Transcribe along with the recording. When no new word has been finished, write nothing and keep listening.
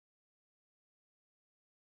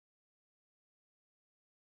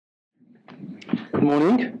Good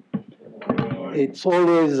morning. It's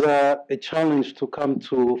always a challenge to come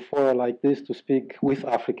to a forum like this to speak with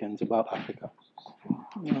Africans about Africa.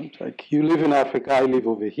 It's like you live in Africa, I live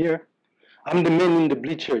over here. I'm the man in the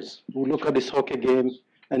bleachers who look at the soccer game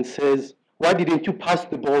and says, why didn't you pass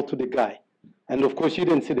the ball to the guy? And of course, you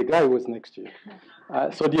didn't see the guy who was next to you.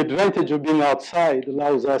 So the advantage of being outside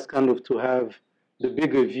allows us kind of to have the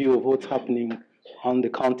bigger view of what's happening on the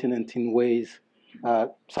continent in ways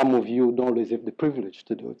some of you don't always have the privilege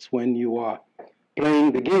to do. It's when you are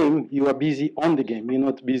playing the game, you are busy on the game. You're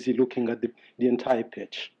not busy looking at the entire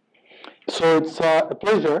pitch. So it's a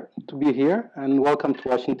pleasure to be here, and welcome to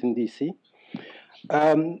Washington, D.C.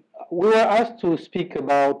 We were asked to speak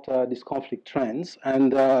about these conflict trends,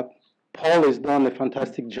 and Paul has done a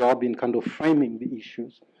fantastic job in kind of framing the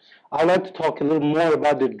issues. I'd like to talk a little more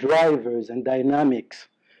about the drivers and dynamics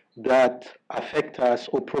that affect us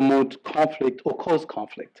or promote conflict or cause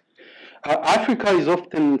conflict. Africa is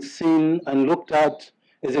often seen and looked at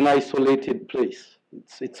as an isolated place.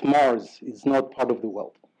 It's Mars, it's not part of the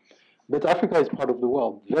world. But Africa is part of the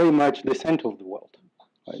world, very much the center of the world.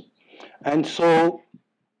 Right? And so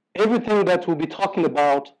everything that we'll be talking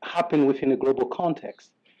about happened within a global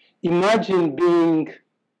context. Imagine being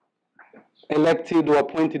elected or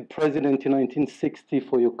appointed president in 1960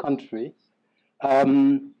 for your country.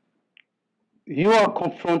 You are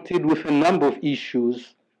confronted with a number of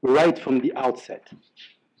issues right from the outset.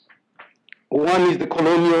 One is the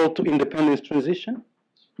colonial to independence transition.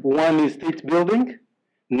 One is state building,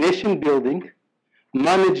 nation building,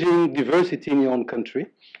 managing diversity in your own country.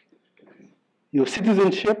 Your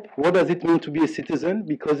citizenship, what does it mean to be a citizen?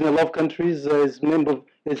 Because in a lot of countries, as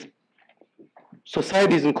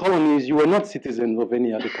societies and colonies, you were not citizens of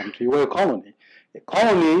any other country, you were a colony.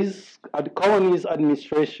 Colonies,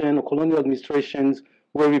 administration or colonial administrations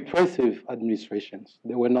were repressive administrations.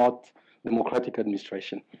 They were not democratic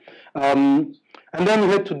administration. And then you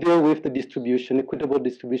had to deal with the distribution, equitable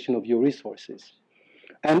distribution of your resources.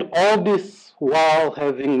 And all this while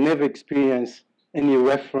having never experienced any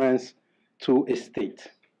reference to a state.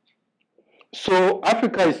 So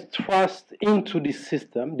Africa is thrust into this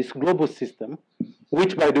system, this global system,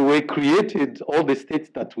 which, by the way, created all the states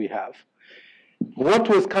that we have. What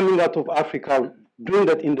was coming out of Africa during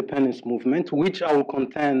that independence movement, which I will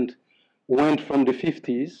contend went from the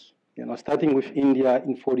 50s, starting with India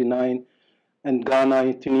in 49, and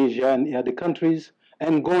Ghana, Tunisia, and the other countries,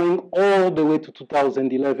 and going all the way to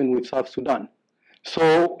 2011 with South Sudan.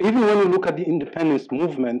 So even when we look at the independence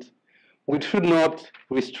movement, we should not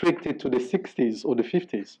restrict it to the 60s or the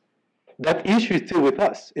 50s. That issue is still with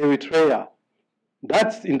us, Eritrea.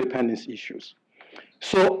 That's independence issues.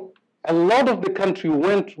 So a lot of the country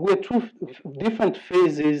went through different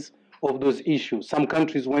phases of those issues. Some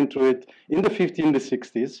countries went through it in the 50s and the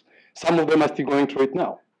 60s. Some of them are still going through it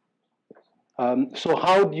now. So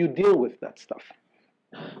how do you deal with that stuff?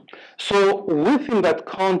 So within that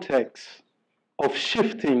context of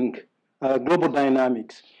shifting global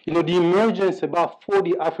dynamics, the emergence of about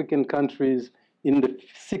 40 African countries in the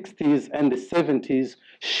 60s and the 70s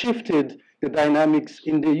shifted the dynamics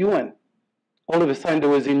in the UN. All of a sudden, there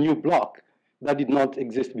was a new bloc that did not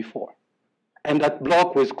exist before. And that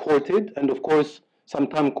bloc was courted and, of course,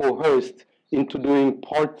 sometimes coerced into doing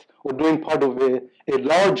part of a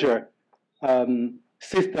larger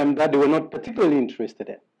system that they were not particularly interested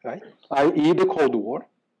in, right? i.e. the Cold War.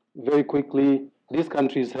 Very quickly, these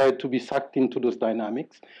countries had to be sucked into those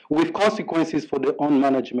dynamics with consequences for their own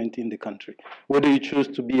management in the country. Whether you choose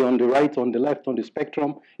to be on the right, on the left, on the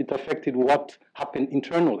spectrum, it affected what happened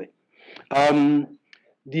internally.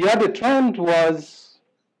 The other trend was,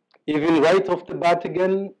 even right off the bat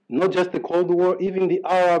again, not just the Cold War, even the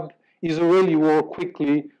Arab-Israeli war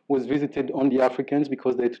quickly was visited on the Africans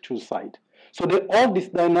because they had to choose side. So there are all these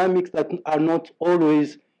dynamics that are not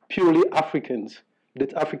always purely Africans,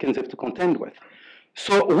 that Africans have to contend with.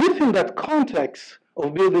 So within that context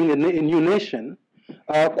of building a new nation,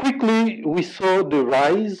 quickly we saw the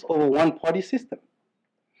rise of a one-party system.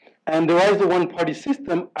 And the rise of one-party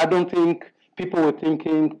system, I don't think people were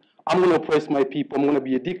thinking, I'm going to oppress my people, I'm going to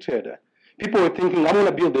be a dictator. People were thinking, I'm going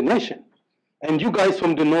to build a nation. And you guys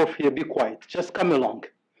from the north here, be quiet, just come along.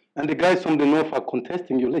 And the guys from the north are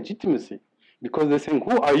contesting your legitimacy because they're saying,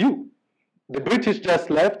 who are you? The British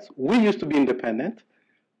just left, we used to be independent.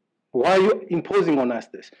 Why are you imposing on us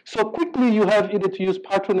this? So quickly you have either to use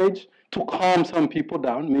patronage to calm some people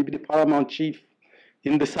down, maybe the paramount chief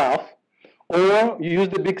in the south, or you use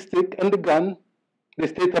the big stick and the gun, the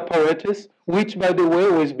state apparatus, which, by the way,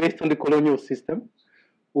 was based on the colonial system.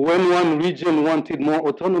 When one region wanted more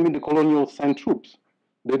autonomy, the colonials sent troops.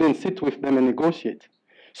 They didn't sit with them and negotiate.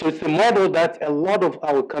 So it's a model that a lot of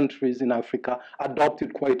our countries in Africa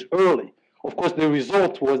adopted quite early. Of course, the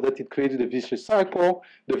result was that it created a vicious cycle.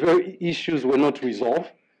 The very issues were not resolved,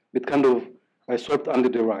 but kind of swept under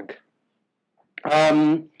the rug.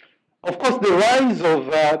 Of course, the rise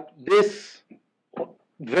of this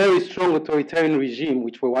very strong authoritarian regime,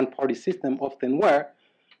 which were one-party system often were,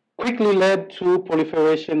 quickly led to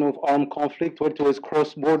proliferation of armed conflict, whether it was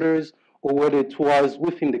cross borders or whether it was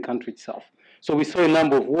within the country itself. So we saw a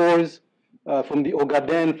number of wars from the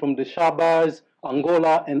Ogaden, from the Shabas,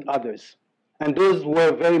 Angola, and others. And those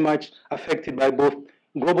were very much affected by both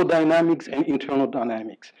global dynamics and internal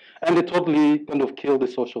dynamics. And they totally kind of killed the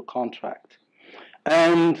social contract.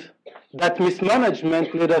 And that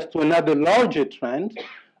mismanagement led us to another larger trend,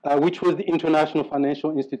 which was the international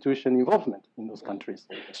financial institution involvement in those countries,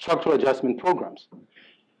 structural adjustment programs.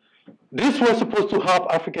 This was supposed to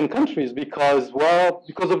help African countries because, well,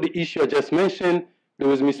 because of the issue I just mentioned, there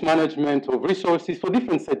was mismanagement of resources for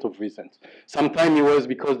different set of reasons. Sometimes it was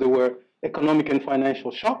because there were economic and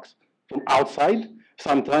financial shocks from outside,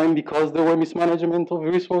 sometimes because there were mismanagement of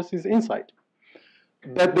resources inside.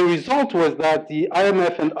 But the result was that the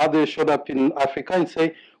IMF and others showed up in Africa and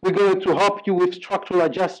say, we're going to help you with structural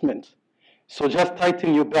adjustment. So just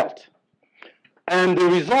tighten your belt. And the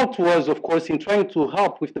result was, of course, in trying to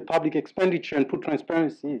help with the public expenditure and put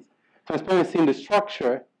transparency in the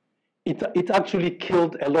structure, it actually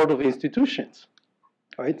killed a lot of institutions,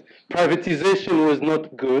 right? Privatization was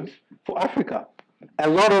not good for Africa. A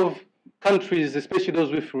lot of countries, especially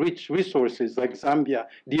those with rich resources like Zambia,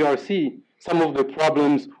 DRC, some of the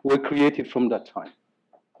problems were created from that time.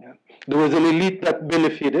 Yeah. There was an elite that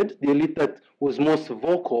benefited, the elite that was most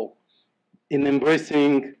vocal in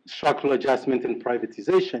embracing structural adjustment and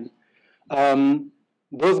privatization.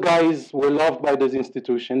 Those guys were loved by those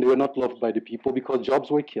institutions. They were not loved by the people because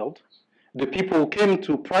jobs were killed. The people who came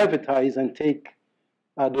to privatize and take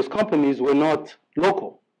those companies were not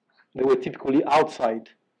local. They were typically outside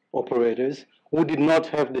operators who did not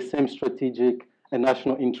have the same strategic and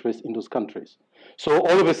national interest in those countries. So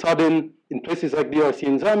all of a sudden, in places like DRC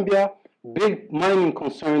and Zambia, big mining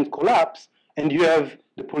concerns collapse, and you have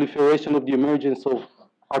the proliferation of the emergence of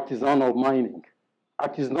artisanal mining.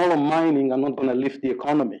 Artisanal mining are not going to lift the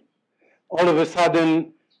economy. All of a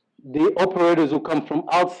sudden, the operators who come from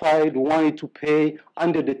outside wanted to pay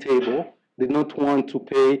under the table, did not want to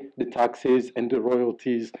pay the taxes and the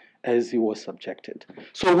royalties as he was subjected.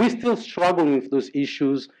 So we're still struggling with those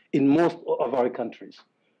issues in most of our countries.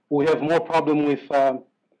 We have more problem with,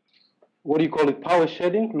 what do you call it, power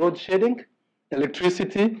shedding, load shedding,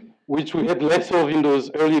 electricity, which we had less of in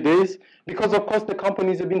those early days, because of course the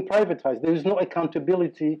companies have been privatized. There is no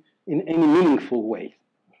accountability in any meaningful way.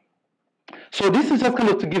 So this is just kind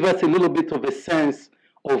of to give us a little bit of a sense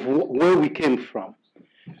of where we came from.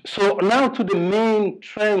 So now to the main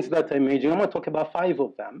trends that I mentioned, I'm going to talk about 5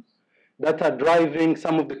 of them that are driving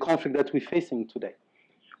some of the conflict that we're facing today.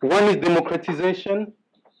 One is democratization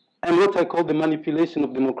and what I call the manipulation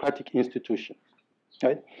of democratic institutions.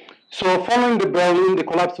 Right? So following the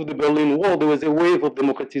collapse of the Berlin Wall, there was a wave of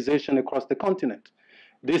democratization across the continent.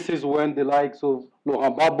 This is when the likes of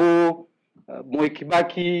Laurent Gbagbo, Moi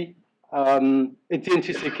Kibaki, Etienne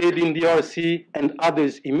Tshisekedi in DRC, and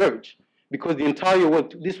others emerged. Because the entire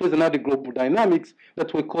world, this was another global dynamics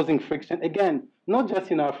that were causing friction, again, not just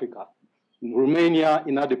in Africa, in Romania,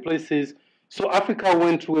 in other places. So Africa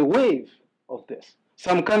went through a wave of this.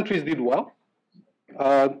 Some countries did well.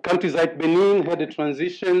 Countries like Benin had a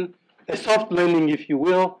transition, a soft landing, if you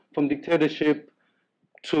will, from dictatorship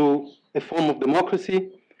to a form of democracy.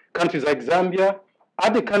 Countries like Zambia,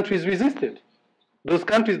 other countries resisted. Those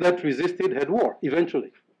countries that resisted had war,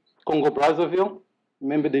 eventually. Congo-Brazzaville,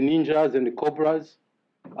 remember the ninjas and the cobras.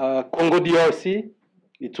 Congo DRC,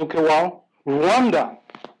 it took a while. Rwanda,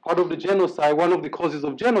 part of the genocide, one of the causes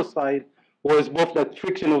of genocide was both that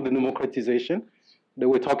friction of the democratization. They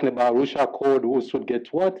were talking about Arusha Accord, who should get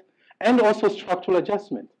what, and also structural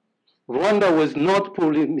adjustment. Rwanda was not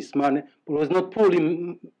poorly mismanaged, was not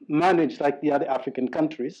poorly managed like the other African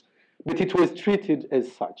countries, but it was treated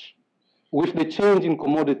as such. With the change in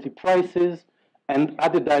commodity prices and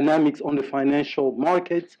other dynamics on the financial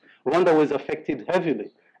markets, Rwanda was affected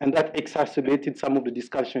heavily, and that exacerbated some of the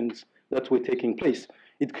discussions that were taking place.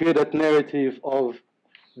 It created that narrative of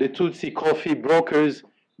the Tutsi coffee brokers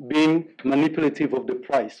being manipulative of the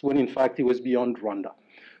price, when in fact it was beyond Rwanda.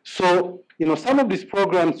 So, some of these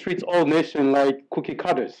programs treat all nations like cookie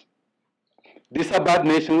cutters. These are bad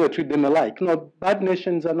nations, we treat them alike. No, bad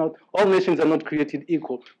nations are not, all nations are not created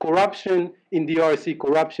equal. Corruption in DRC,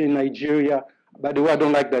 corruption in Nigeria. By the way, I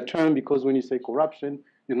don't like that term because when you say corruption,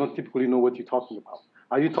 you don't typically know what you're talking about.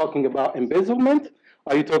 Are you talking about embezzlement?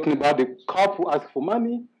 Are you talking about the cop who asked for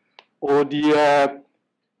money? Or the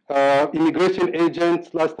immigration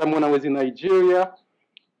agent last time when I was in Nigeria?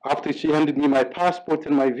 After she handed me my passport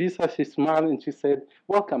and my visa, she smiled and she said,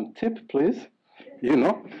 "Welcome, tip, please." You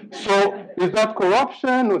know? So is that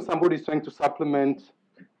corruption, or somebody's trying to supplement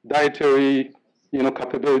dietary,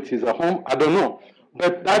 capabilities at home? I don't know.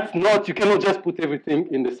 But that's not, you cannot just put everything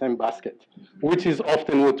in the same basket, which is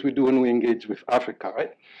often what we do when we engage with Africa,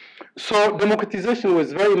 right? So democratization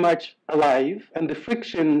was very much alive, and the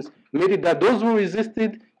frictions made it that those who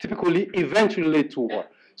resisted typically eventually led to war.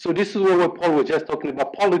 So this is what Paul was just talking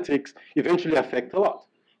about. Politics eventually affect a lot.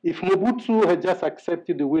 If Mobutu had just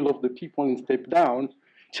accepted the will of the people and stepped down,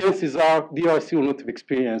 chances are DRC will not have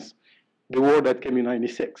experienced the war that came in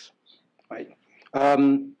 '96, right?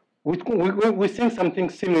 We're seeing something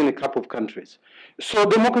similar in a couple of countries. So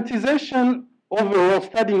democratization overall,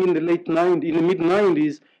 starting in the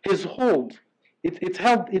mid-90s, has held. It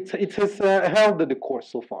has held the course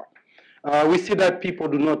so far. We see that people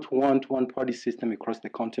do not want one-party system across the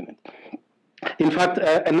continent. In fact,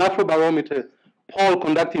 an Afrobarometer poll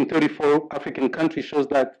conducted in 34 African countries shows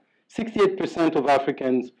that 68% of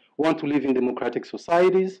Africans want to live in democratic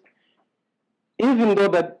societies, even though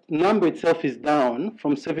that number itself is down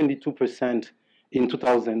from 72% in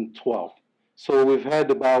 2012. So we've had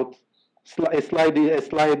about a slide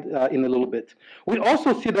in a little bit. We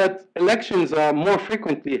also see that elections are more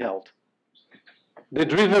frequently held. They're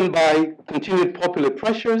driven by continued popular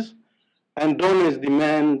pressures and donors'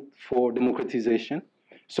 demand for democratization.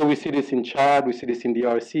 So we see this in Chad, we see this in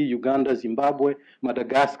DRC, Uganda, Zimbabwe,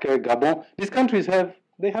 Madagascar, Gabon. These countries have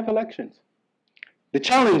elections. The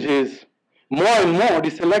challenge is more and more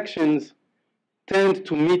these elections tend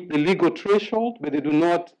to meet the legal threshold, but they do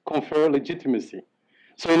not confer legitimacy.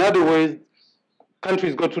 So in other words,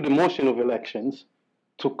 countries go through the motion of elections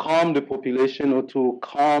to calm the population or to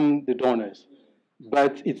calm the donors.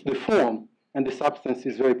 But it's the form and the substance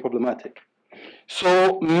is very problematic.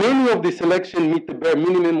 So many of these elections meet the bare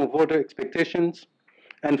minimum of voter expectations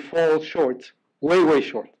and fall short, way, way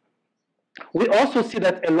short. We also see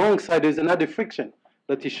that alongside there's another friction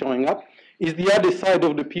that is showing up, is the other side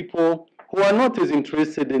of the people who are not as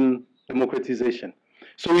interested in democratization.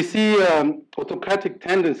 So we see autocratic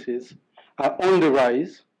tendencies are on the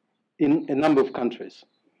rise in a number of countries.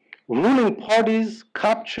 Ruling parties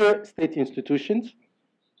capture state institutions,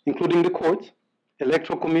 including the courts,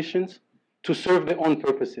 electoral commissions, to serve their own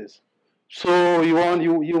purposes. So you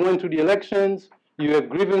went to the elections, you have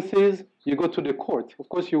grievances, you go to the court. Of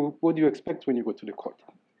course, what do you expect when you go to the court?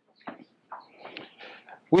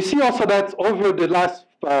 We see also that over the last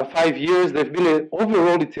 5 years, there's been an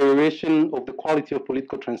overall deterioration of the quality of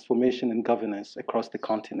political transformation and governance across the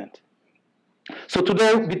continent. So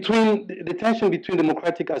today, the tension between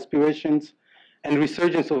democratic aspirations and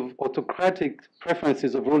resurgence of autocratic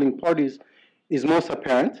preferences of ruling parties is most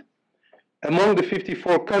apparent. Among the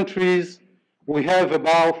 54 countries, we have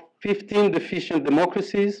about 15 deficient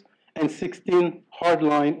democracies and 16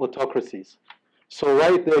 hardline autocracies. So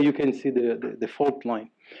right there, you can see the fault line.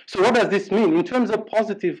 So what does this mean? In terms of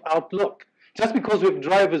positive outlook, just because we have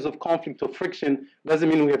drivers of conflict or friction doesn't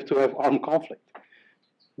mean we have to have armed conflict.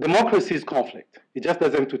 Democracy is conflict. It just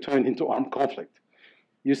doesn't have to turn into armed conflict.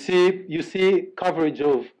 You see coverage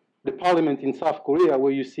of the parliament in South Korea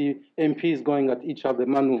where you see MPs going at each other,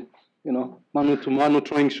 manu to manu,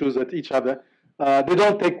 throwing shoes at each other. They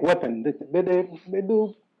don't take weapons. They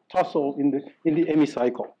do tussle in the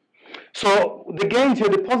hemicycle. So the gains here,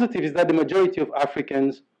 the positive is that the majority of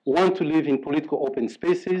Africans want to live in political open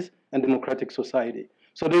spaces and democratic society.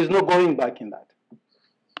 So there is no going back in that.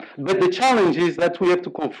 But the challenge is that we have to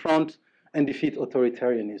confront and defeat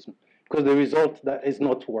authoritarianism because the result that has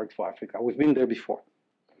not worked for Africa. We've been there before.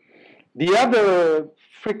 The other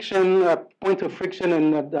friction, point of friction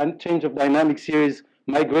and change of dynamics here is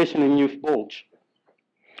migration and youth bulge.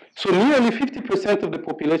 So nearly 50% of the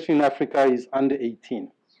population in Africa is under 18.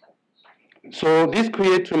 So this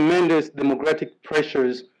creates tremendous demographic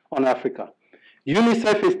pressures on Africa.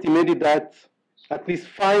 UNICEF estimated that at least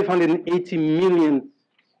 580 million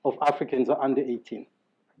of Africans are under 18.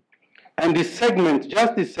 And this segment,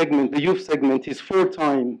 just this segment, the youth segment, is four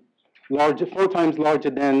times larger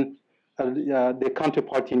than the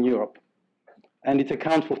counterpart in Europe. And it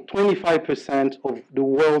accounts for 25% of the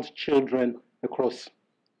world's children across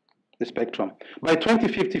the spectrum. By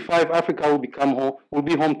 2055, Africa will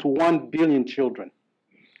be home to 1 billion children,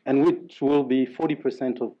 and which will be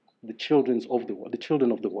 40% of the children of the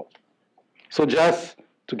world. So just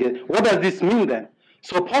to get, what does this mean then?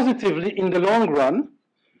 So positively, in the long run,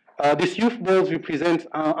 These youth goals represent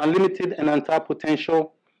unlimited and untapped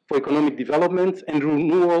potential for economic development and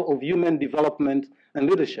renewal of human development and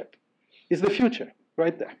leadership. It's the future,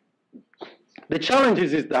 right there. The challenge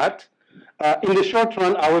is that in the short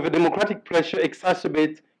run, however, democratic pressure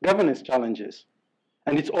exacerbates governance challenges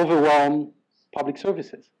and it's overwhelmed public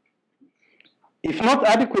services. If not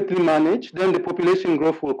adequately managed, then the population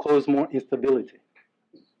growth will cause more instability.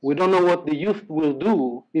 We don't know what the youth will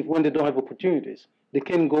do when they don't have opportunities. They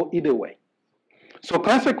can go either way. So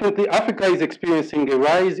consequently, Africa is experiencing a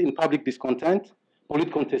rise in public discontent,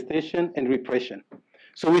 political contestation, and repression.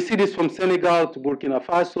 So we see this from Senegal to Burkina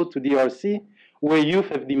Faso to DRC, where youth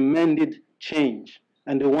have demanded change,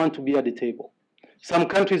 and they want to be at the table. Some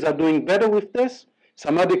countries are doing better with this.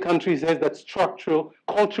 Some other countries have that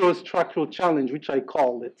cultural structural challenge, which I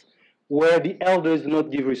call it, where the elders do not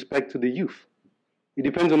give respect to the youth. It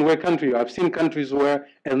depends on where country you are. I've seen countries where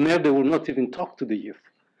an elder will not even talk to the youth.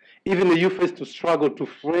 Even the youth has to struggle to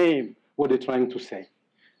frame what they're trying to say.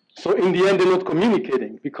 So in the end, they're not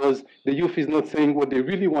communicating because the youth is not saying what they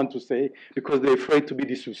really want to say because they're afraid to be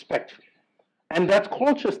disrespectful. And that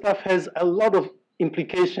culture stuff has a lot of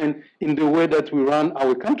implication in the way that we run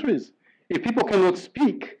our countries. If people cannot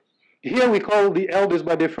speak, here we call the elders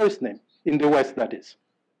by their first name, in the West, that is.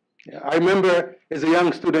 Yeah, I remember as a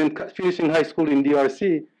young student finishing high school in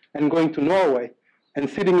DRC and going to Norway and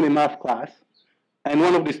sitting in a math class, and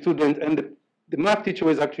one of the students, and the math teacher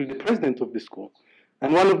was actually the president of the school,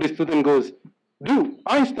 and one of the students goes, "Du,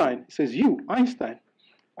 Einstein." He says, "You, Einstein,"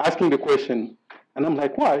 asking the question. And I'm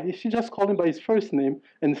like, why? She just called him by his first name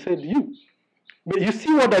and said, "You." But you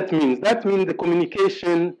see what that means. That means the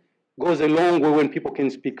communication goes a long way when people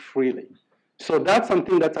can speak freely. So that's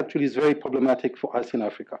something that actually is very problematic for us in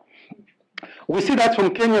Africa. We see that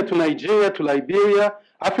from Kenya to Nigeria to Liberia,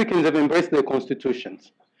 Africans have embraced their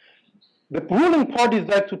constitutions. The ruling party is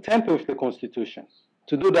there to tamper with the constitution,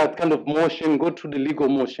 to do that kind of motion, go through the legal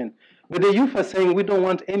motion. But the youth are saying, we don't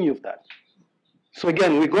want any of that. So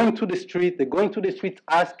again, we're going to the street, they're going to the street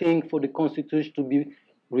asking for the constitution to be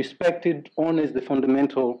respected, honored as the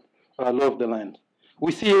fundamental law of the land.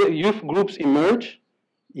 We see youth groups emerge.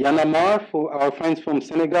 Yanamar, for our friends from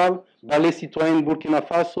Senegal, Ballet Citoyen Burkina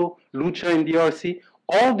Faso, Lucha in DRC,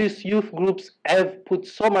 all these youth groups have put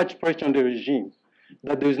so much pressure on the regime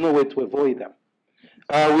that there is no way to avoid them.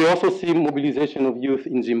 We also see mobilization of youth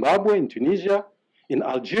in Zimbabwe, in Tunisia, in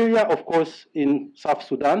Algeria, of course, in South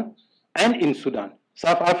Sudan, and in Sudan.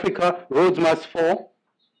 South Africa, roads must fall.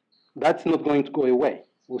 That's not going to go away.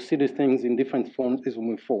 We'll see these things in different forms as we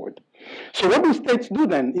move forward. So what do states do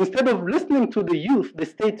then? Instead of listening to the youth, the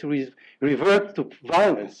state reverts to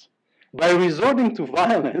violence. By resorting to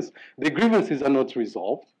violence, the grievances are not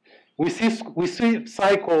resolved. We see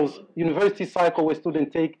cycles, university cycle where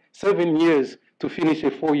students take 7 years to finish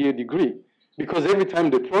a 4-year degree. Because every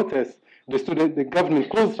time they protest, the government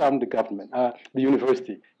closes down the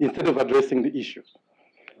university, instead of addressing the issue.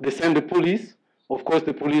 They send the police. Of course,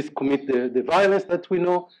 the police commit the violence that we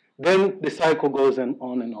know. Then the cycle goes on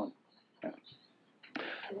and on. Yeah.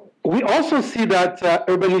 We also see that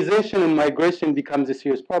urbanization and migration becomes a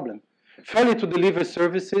serious problem. Failure to deliver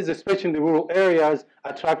services, especially in the rural areas,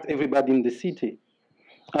 attract everybody in the city.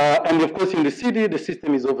 And of course, in the city, the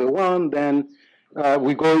system is overwhelmed, then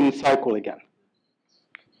we go in cycle again.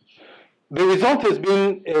 The result has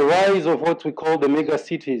been a rise of what we call the mega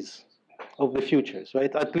cities of the futures,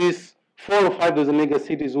 right? At least 4 or 5 dozen mega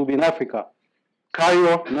cities will be in Africa.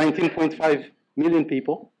 Cairo, 19.5 million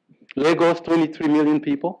people. Lagos, 23 million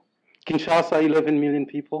people. Kinshasa, 11 million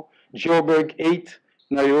people. Joburg, 8.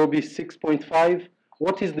 Nairobi, 6.5.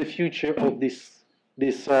 What is the future of these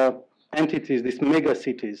entities, these mega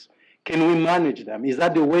cities? Can we manage them? Is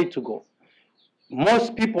that the way to go?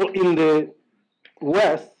 Most people in the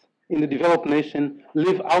West, in the developed nation,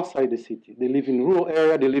 live outside the city. They live in rural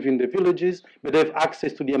area, they live in the villages, but they have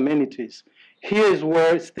access to the amenities. Here is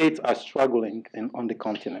where states are struggling on the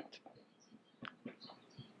continent.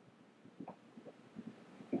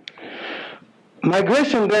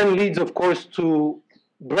 Migration then leads, of course, to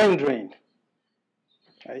brain drain.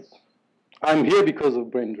 Right? I'm here because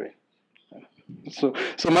of brain drain. So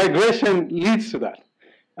migration leads to that.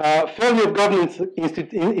 Failure of government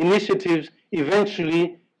initiatives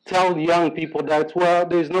eventually tell young people that, well,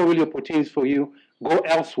 there's no really opportunities for you, go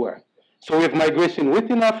elsewhere. So we have migration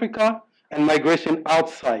within Africa and migration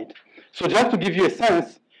outside. So just to give you a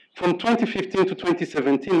sense, from 2015 to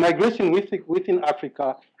 2017, migration within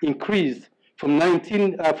Africa increased from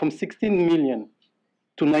 16 million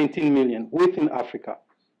to 19 million within Africa.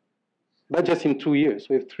 That's just in 2 years,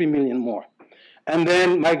 we have 3 million more. And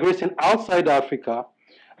then migration outside Africa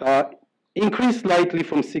increased slightly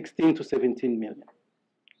from 16 to 17 million.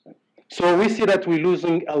 So we see that we're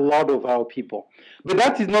losing a lot of our people. But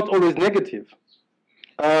that is not always negative.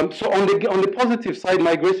 So on the positive side,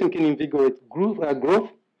 migration can invigorate growth.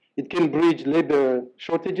 It can bridge labor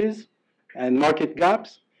shortages and market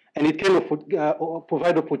gaps, and it can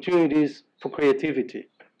provide opportunities for creativity.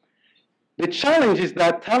 The challenge is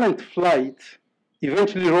that talent flight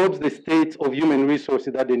eventually robs the state of human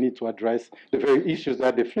resources that they need to address the very issues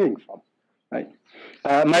that they're fleeing from. Right?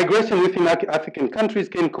 Migration within African countries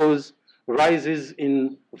can cause rises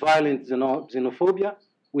in violent xenophobia.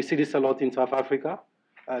 We see this a lot in South Africa.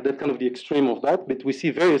 That's kind of the extreme of that, but we see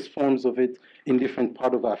various forms of it in different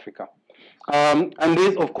parts of Africa. And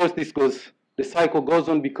this, of course, the cycle goes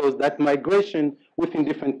on because that migration within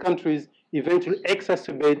different countries eventually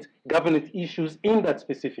exacerbates governance issues in that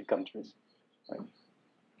specific countries. Right?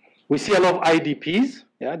 We see a lot of IDPs.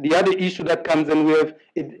 Yeah? The other issue that comes in, we have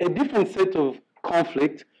a different set of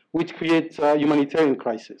conflict which creates a humanitarian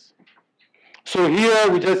crisis. So here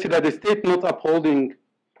we just see that the state not upholding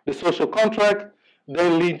the social contract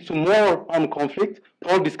then leads to more armed conflict.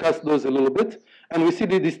 Paul discussed those a little bit. And we see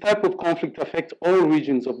that this type of conflict affects all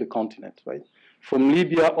regions of the continent, right? From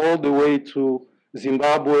Libya all the way to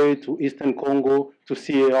Zimbabwe, to Eastern Congo, to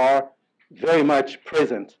CAR, very much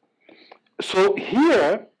present. So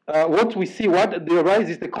here, what we see, what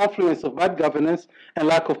arises is the confluence of bad governance and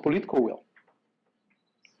lack of political will.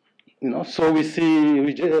 So we see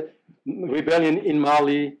rebellion in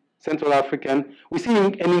Mali, Central African. We see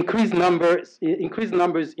an increased numbers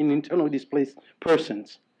in internally displaced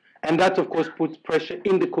persons. And that, of course, puts pressure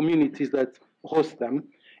in the communities that host them.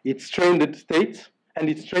 It strained the states, and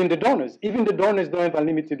it strained the donors. Even the donors don't have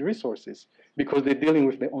unlimited resources because they're dealing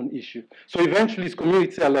with their own issue. So eventually, these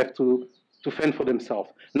communities are left to fend for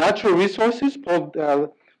themselves. Natural resources, Paul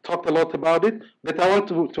talked a lot about it, but I want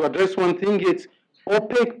to address one thing. It's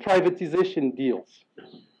opaque privatization deals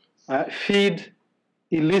feed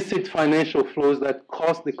illicit financial flows that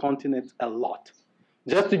cost the continent a lot.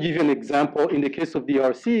 Just to give you an example, in the case of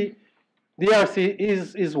DRC, DRC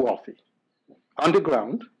is wealthy, on the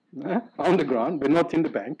ground, but not in the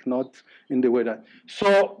bank, not in the way that.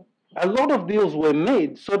 So a lot of deals were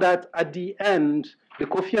made so that at the end, the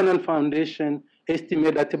Kofi Annan Foundation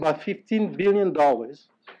estimated that about $15 billion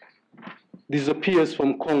disappears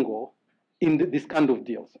from Congo in this kind of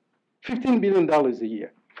deals. $15 billion a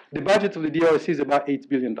year. The budget of the DRC is about $8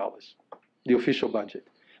 billion, the official budget.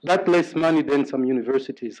 That's less money than some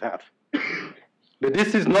universities have. But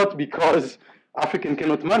this is not because African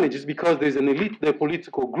cannot manage, it's because there's an elite, the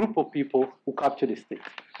political group of people who capture the state.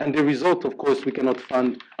 And the result, of course, we cannot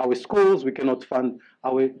fund our schools, we cannot fund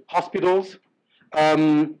our hospitals.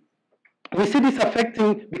 We see this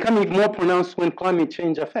becoming more pronounced when climate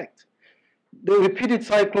change affects. The repeated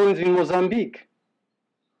cyclones in Mozambique.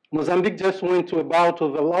 Mozambique just went to a bout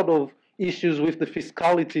of a lot of issues with the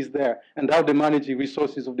fiscalities there and how they manage the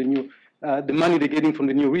resources of the new, the money they're getting from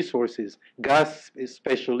the new resources, gas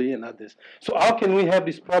especially and others. So how can we have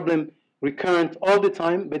this problem recurrent all the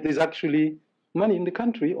time, but there's actually money in the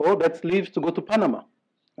country, or that leaves to go to Panama?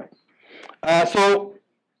 Right. So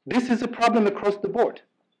this is a problem across the board.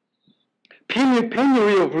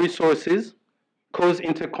 Penury of resources cause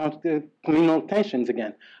intercommunal tensions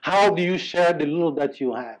again. How do you share the little that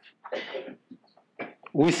you have?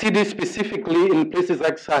 We see this specifically in places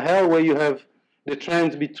like Sahel, where you have the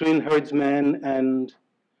trends between herdsmen and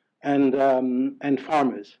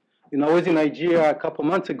farmers. I was in Nigeria a couple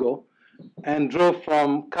months ago and drove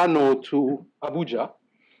from Kano to Abuja,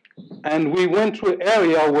 and we went through an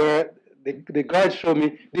area where the guide showed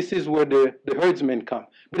me this is where the herdsmen come.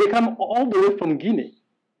 But they come all the way from Guinea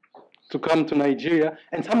to come to Nigeria,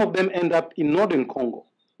 and some of them end up in northern Congo,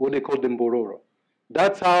 what they call the Mbororo.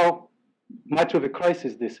 That's how much of a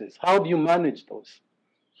crisis this is. How do you manage those?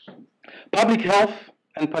 Public health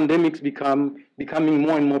and pandemics becoming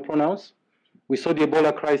more and more pronounced. We saw the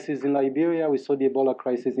Ebola crisis in Liberia, we saw the Ebola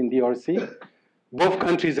crisis in DRC. Both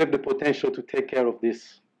countries have the potential to take care of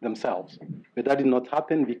this themselves, but that did not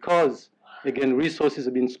happen because, again, resources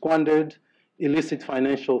have been squandered, illicit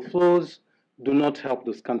financial flows do not help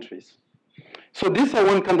those countries. So these are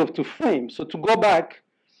one kind of to frame. So to go back,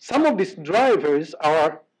 some of these drivers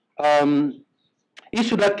are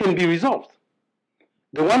issues that can be resolved.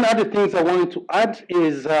 The one other things I wanted to add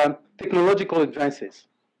is technological advances.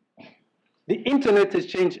 The internet has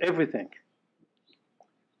changed everything.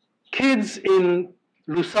 Kids in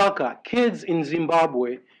Lusaka, kids in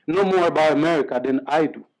Zimbabwe know more about America than I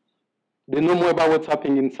do. They know more about what's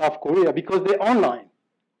happening in South Korea because they're online.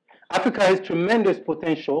 Africa has tremendous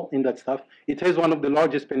potential in that stuff. It has one of the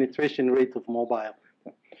largest penetration rates of mobile.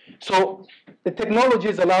 So the technology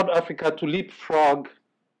has allowed Africa to leapfrog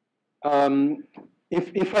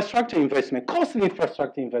infrastructure investment, costly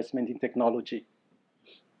infrastructure investment in technology.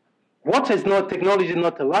 What has technology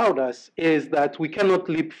not allowed us is that we cannot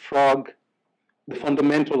leapfrog the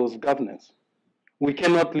fundamentals of governance. We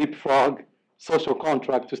cannot leapfrog social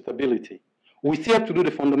contract to stability. We still have to do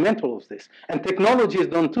the fundamentals of this. And technology has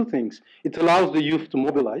done two things. It allows the youth to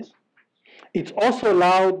mobilize. It's also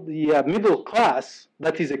allowed the middle class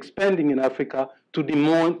that is expanding in Africa to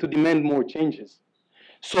demand more changes.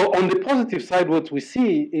 So on the positive side, what we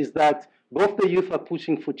see is that both the youth are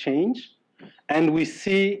pushing for change, and we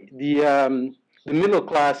see the middle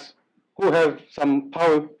class who have some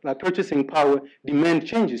power, purchasing power, demand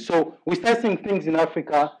changes. So we start seeing things in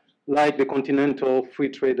Africa like the Continental Free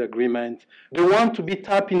Trade Agreement. They want to be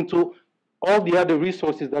tapped into all the other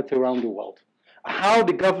resources that are around the world. How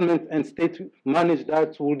the government and state manage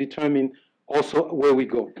that will determine also where we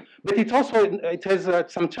go. But it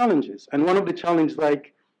has some challenges. And one of the challenges,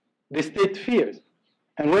 like the state fears.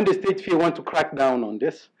 And when the state fear want to crack down on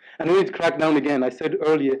this, and when it crack down again, I said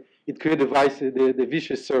earlier, it creates the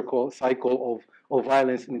vicious cycle of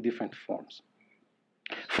violence in different forms.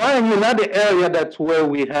 Finally, another area that's where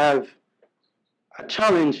we have a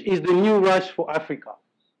challenge is the new rush for Africa.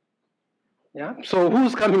 Yeah? So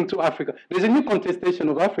who's coming to Africa? There's a new contestation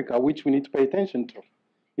of Africa, which we need to pay attention to.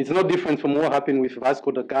 It's not different from what happened with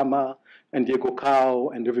Vasco da Gama and Diego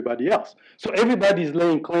Cao and everybody else. So everybody is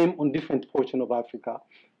laying claim on different portions of Africa,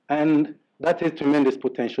 and that has tremendous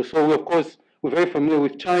potential. So of course, we're very familiar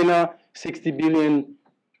with China, $60 billion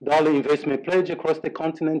investment pledge across the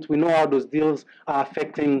continent. We know how those deals are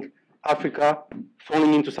affecting Africa,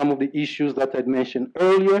 falling into some of the issues that I'd mentioned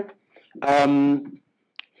earlier, putting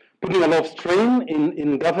a lot of strain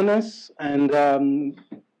in governance and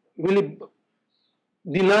really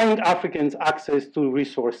denying Africans access to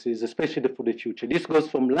resources, especially for the future. This goes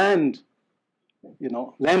from land,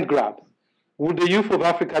 land grab. Will the youth of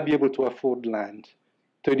Africa be able to afford land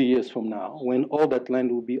 30 years from now when all that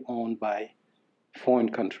land will be owned by foreign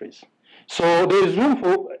countries? So there is room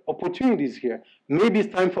for opportunities here. Maybe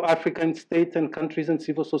it's time for African states and countries and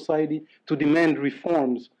civil society to demand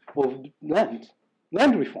reforms of land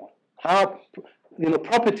reform. How,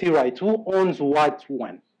 property rights, who owns what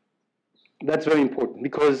when? That's very important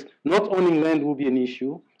because not owning land will be an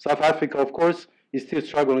issue. South Africa, of course, is still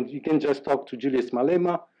struggling. You can just talk to Julius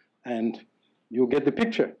Malema and you'll get the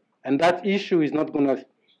picture. And that issue is not going to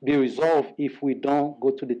be resolved if we don't go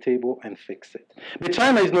to the table and fix it. But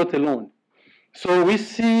China is not alone. So we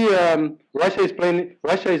see Russia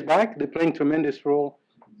is back. They're playing a tremendous role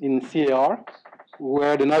in CAR,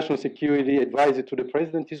 where the national security advisor to the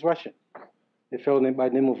president is Russian. A fellow by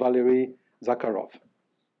the name of Valery Zakharov.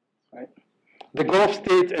 Right? The Gulf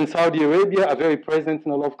states and Saudi Arabia are very present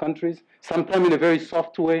in a lot of countries, sometimes in a very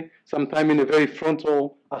soft way, sometimes in a very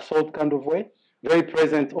frontal assault kind of way. Very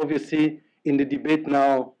present, obviously, in the debate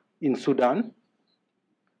now in Sudan.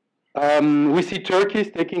 We see Turkey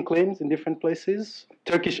taking claims in different places.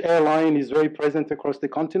 Turkish airline is very present across the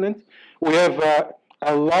continent. We have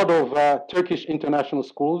a lot of Turkish international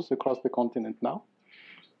schools across the continent now.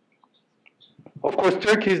 Of course,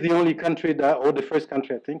 Turkey is the only country or the first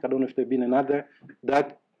country, I think, I don't know if there's been another,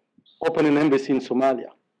 that opened an embassy in Somalia.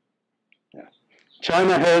 Yeah.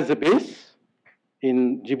 China has a base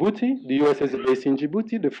in Djibouti. The US has a base in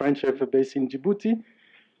Djibouti. The French have a base in Djibouti.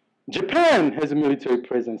 Japan has a military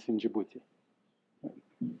presence in Djibouti.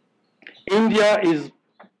 India is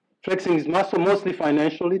flexing its muscle mostly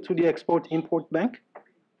financially to the Export-Import Bank.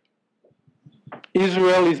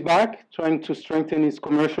 Israel is back, trying to strengthen its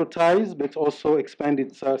commercial ties, but also expand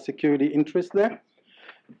its security interests there.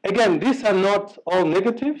 Again, these are not all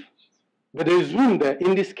negative, but there is room there.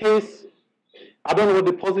 In this case, I don't know what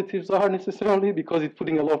the positives are necessarily because it's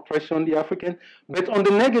putting a lot of pressure on the African. But on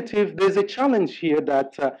the negative, there's a challenge here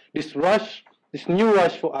that this new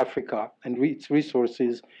rush for Africa and its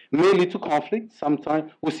resources may lead to conflict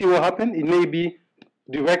sometime. We'll see what happens. It may be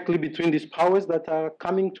directly between these powers that are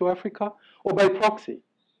coming to Africa or by proxy.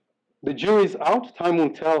 The jury is out. Time will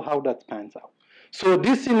tell how that pans out. So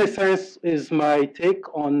this, in a sense, is my take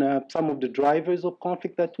on some of the drivers of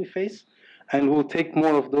conflict that we face. And we'll take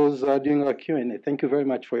more of those during our Q&A. Thank you very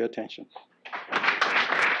much for your attention.